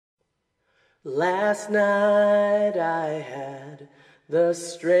Last night I had the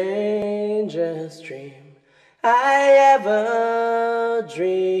strangest dream I ever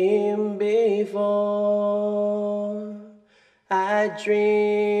dreamed before. I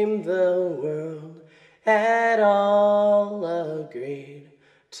dreamed the world had all agreed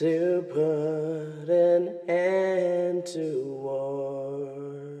to put an end to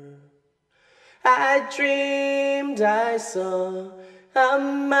war. I dreamed I saw a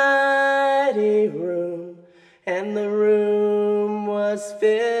mighty room, and the room was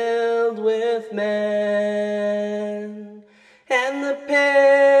filled with men, and the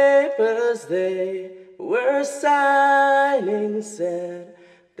papers they were signing said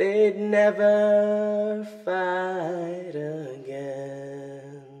they'd never fight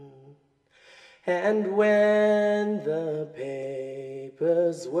again. And when the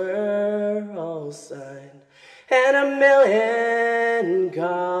papers were all signed and 1,000,000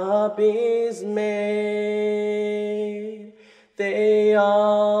 copies made, they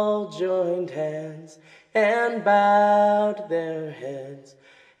all joined hands and bowed their heads,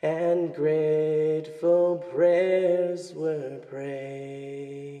 and grateful prayers were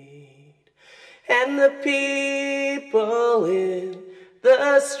prayed. And the people in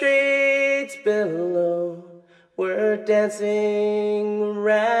the streets below were dancing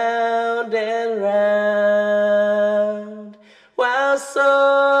round and round, while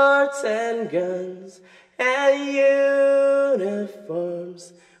swords and guns and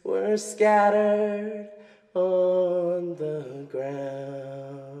uniforms were scattered on the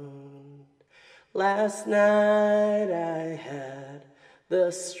ground. Last night I had the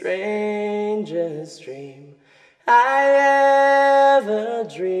strangest dream I ever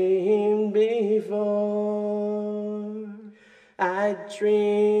dreamed before. I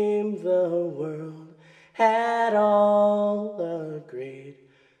dreamed the world had all agreed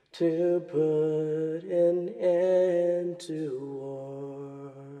to put an end to war.